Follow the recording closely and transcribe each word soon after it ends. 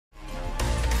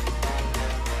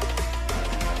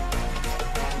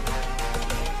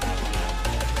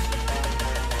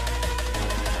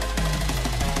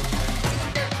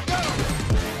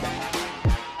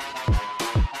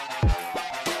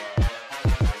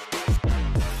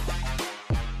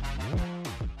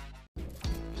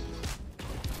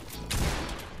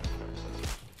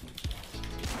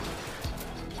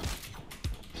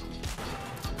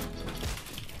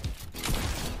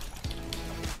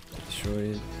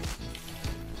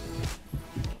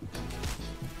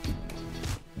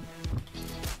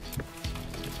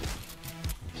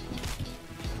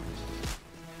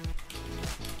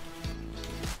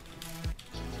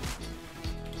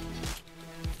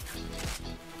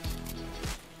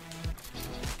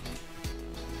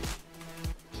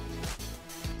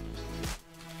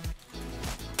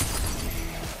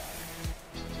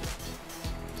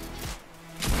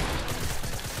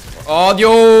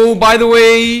Audio, by the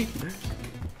way.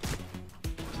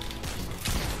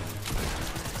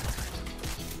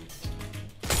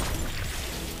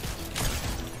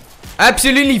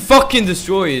 Absolutely fucking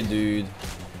destroy it, dude.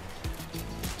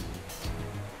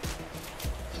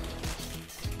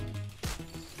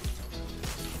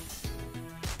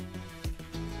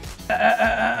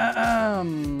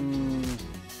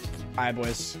 Alright,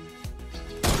 boys.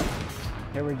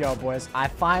 Here we go, boys. I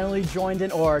finally joined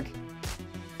an org.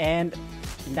 And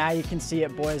now you can see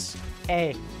it, boys.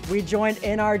 Hey, we joined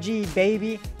NRG,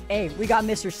 baby. Hey, we got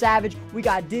Mr. Savage. We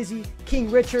got Dizzy, King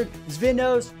Richard,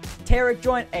 Zvinos, Tarek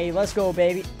joined. Hey, let's go,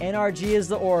 baby. NRG is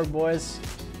the org, boys.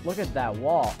 Look at that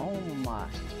wall. Oh, my.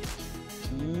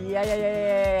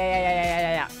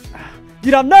 Yeah.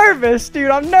 Dude, I'm nervous, dude.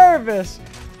 I'm nervous.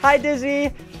 Hi,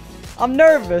 Dizzy. I'm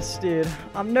nervous, dude.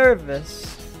 I'm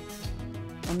nervous.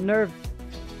 I'm nervous.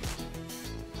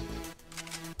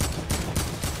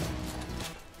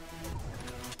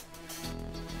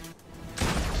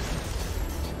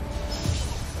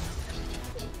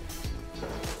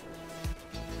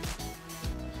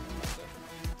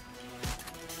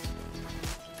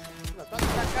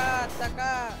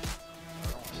 Saca.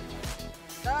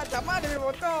 ¡Chamar el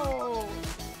botón!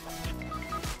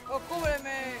 ¡Oh,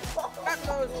 cúbreme!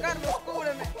 ¡Carlos,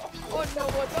 cúbreme! ¡Oh, no,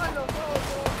 botón, no!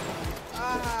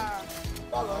 ¡Ah!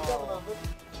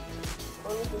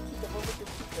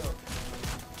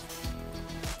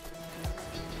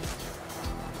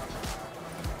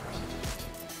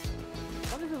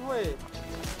 ¿Dónde se fue?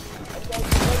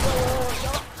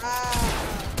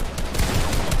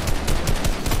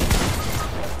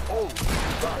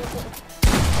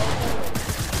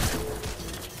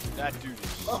 That dude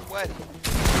is sweaty.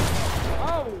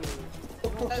 Oh,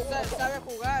 sabe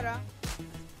jugar, ¿ah?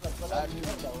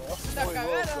 La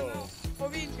cagada, ¿no?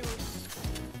 Jovinius.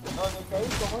 No, me caí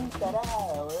como un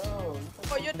tarado, weón.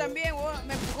 Pues yo también, weón.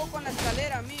 Me empujó con la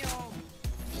escalera, mío.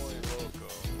 Muy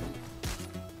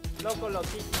loco.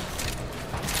 Loquito.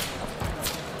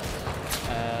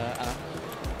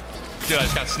 Dude, I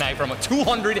just got sniped from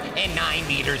 209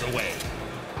 meters away.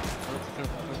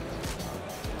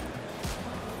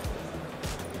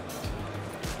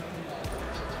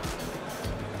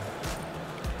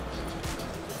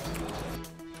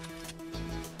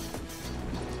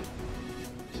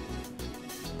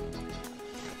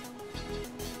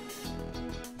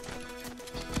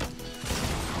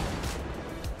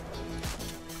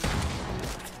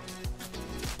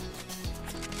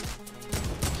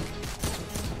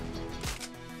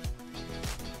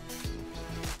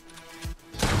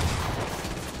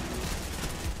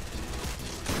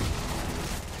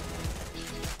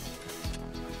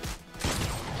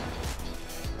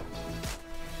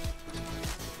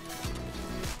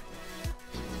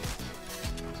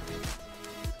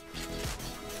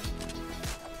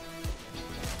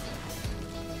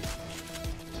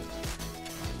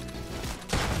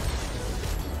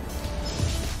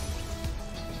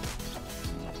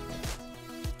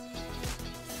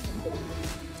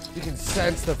 You can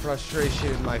sense the frustration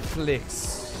in my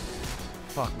flicks.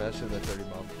 Fuck, man, I should have been 30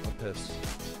 bomb. I'm pissed.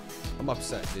 I'm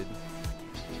upset, dude.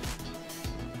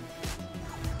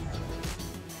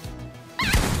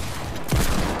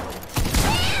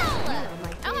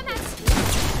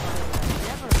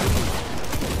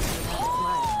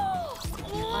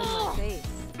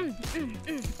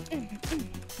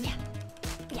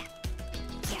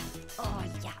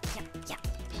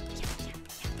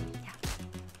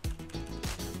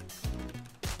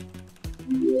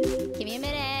 Give me a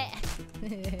minute.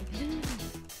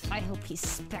 I hope he's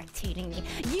spectating me.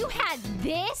 You had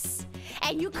this,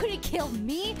 and you couldn't kill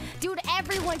me? Dude,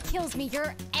 everyone kills me.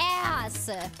 Your ass.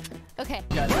 Okay.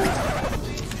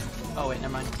 Oh, wait,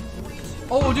 never mind.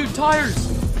 Oh, dude, tires!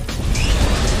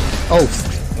 Oh,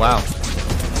 wow.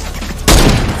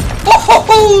 Oh,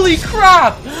 holy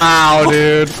crap! Ow,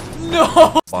 dude.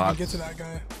 No! Get to that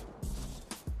guy.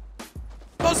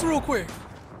 Bust real quick.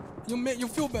 You'll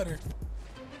feel better.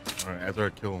 Alright, after I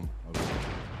kill him.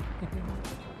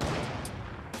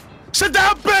 Sit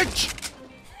down, bitch!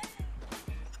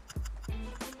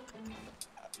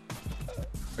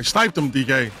 I sniped him,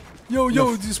 DK.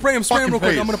 Yo, spray him real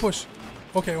quick. face. I'm gonna push.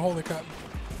 Okay, holy crap.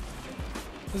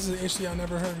 This is an issue I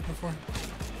never heard before.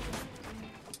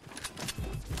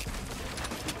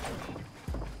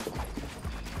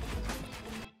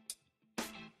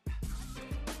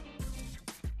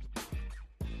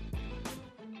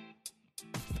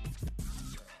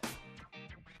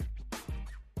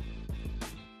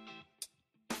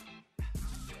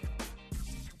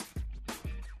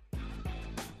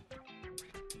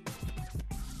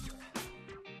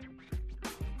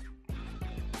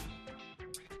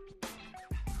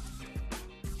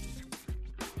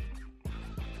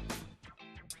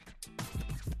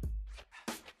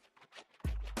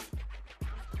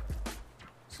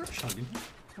 Stop chugging.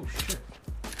 Oh shit.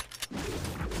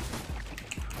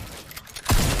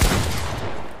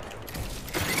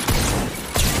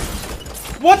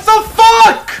 What the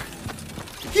fuck?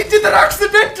 He did that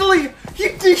accidentally!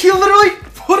 He literally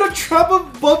put a trap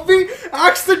above me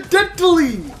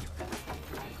accidentally!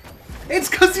 It's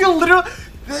cause you literally...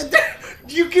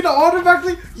 You can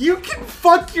automatically... You can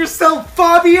fuck yourself,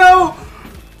 Fabio!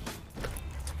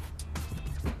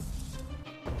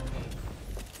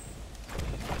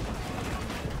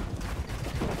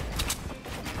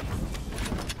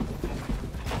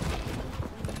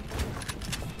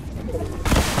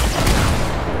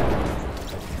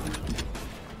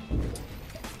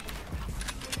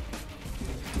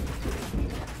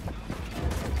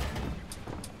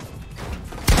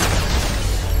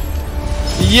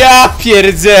 Ja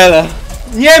pierdzielę!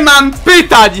 Nie mam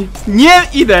pytań! Nie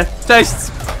idę! Cześć!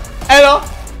 Elo!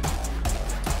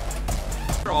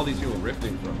 Where are all these people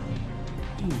rifting from?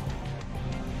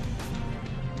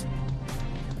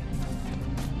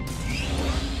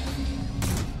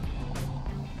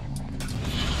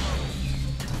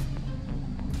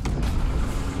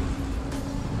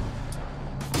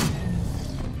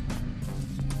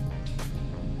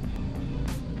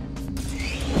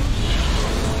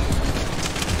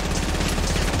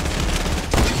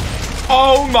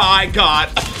 Oh my god!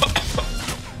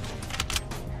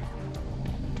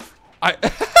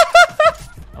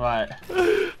 What?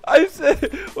 I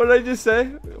said, what did I just say?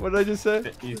 What did I just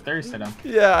say? You thirsted him.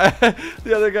 Yeah,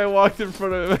 the other guy walked in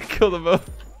front of him and killed him both.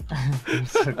 I'm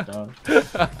so dumb.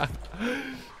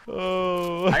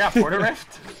 Oh. I got Porter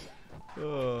Rift.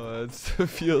 Oh, it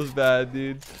feels bad,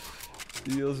 dude.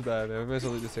 Feels bad, man. We might as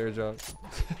well leave this air jump.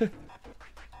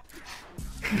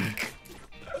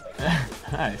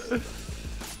 Nice.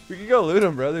 We can go loot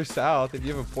them, bro. They're south. If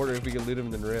you have a porter, if we can loot them,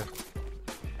 then rift.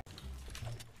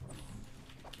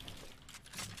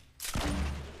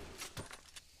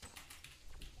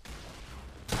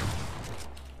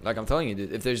 Like I'm telling you,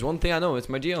 dude, if there's one thing I know, it's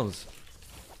my GLs.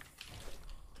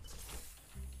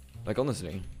 Like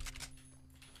honestly.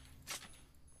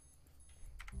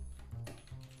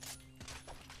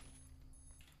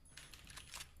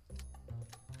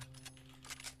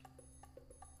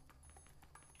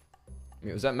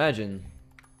 Wait, was that Imagine?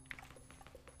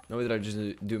 No way did I just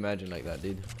do Imagine like that,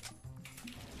 dude.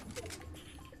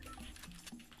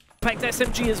 Packed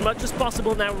SMG as much as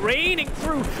possible now, raining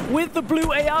through with the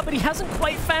blue AR, but he hasn't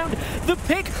quite found the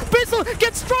pick. Bizzle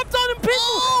gets dropped on, and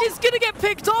Bizzle is gonna get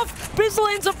picked off. Bizzle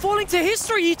ends up falling to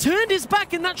history. He turned his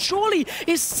back, and that surely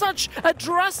is such a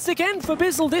drastic end for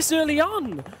Bizzle this early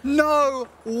on. No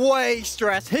way,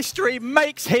 Stress. History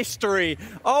makes history.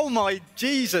 Oh my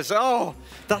Jesus. Oh,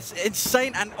 that's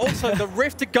insane. And also the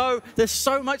rift to go. There's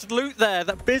so much loot there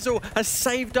that Bizzle has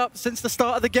saved up since the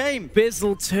start of the game.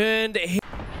 Bizzle turned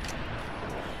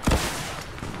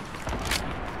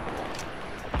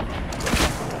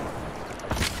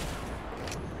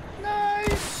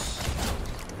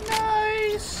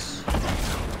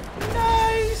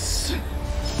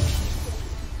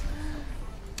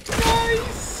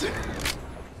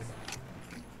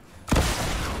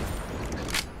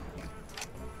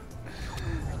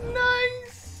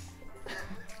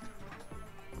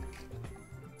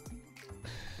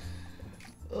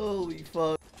Holy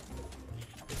fuck.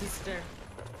 He's there.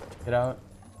 Get out.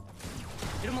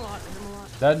 Hit him a lot, hit him a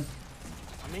lot. Dead.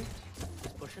 Coming.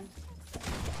 He's pushing.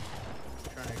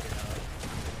 Trying to get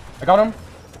out. I got him.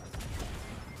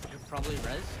 You're probably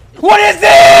res. What is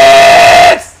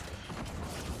this?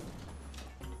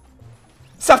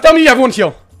 Stop, tell me you have one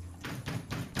kill.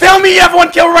 Tell me you have one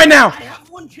kill right now. I have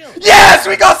one kill. Yes,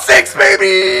 we got 6,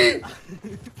 baby.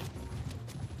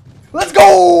 Let's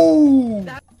go.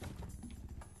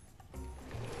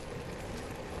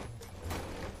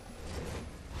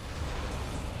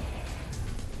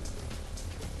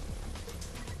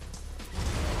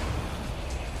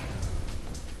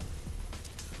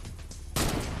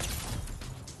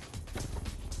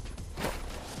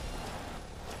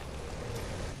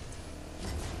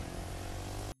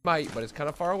 Might, but it's kind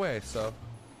of far away, so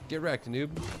get wrecked,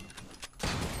 noob.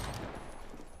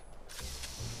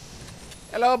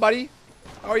 Hello, buddy.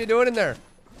 How are you doing in there?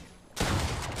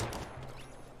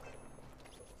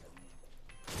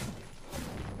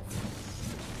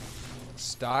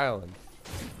 Styling.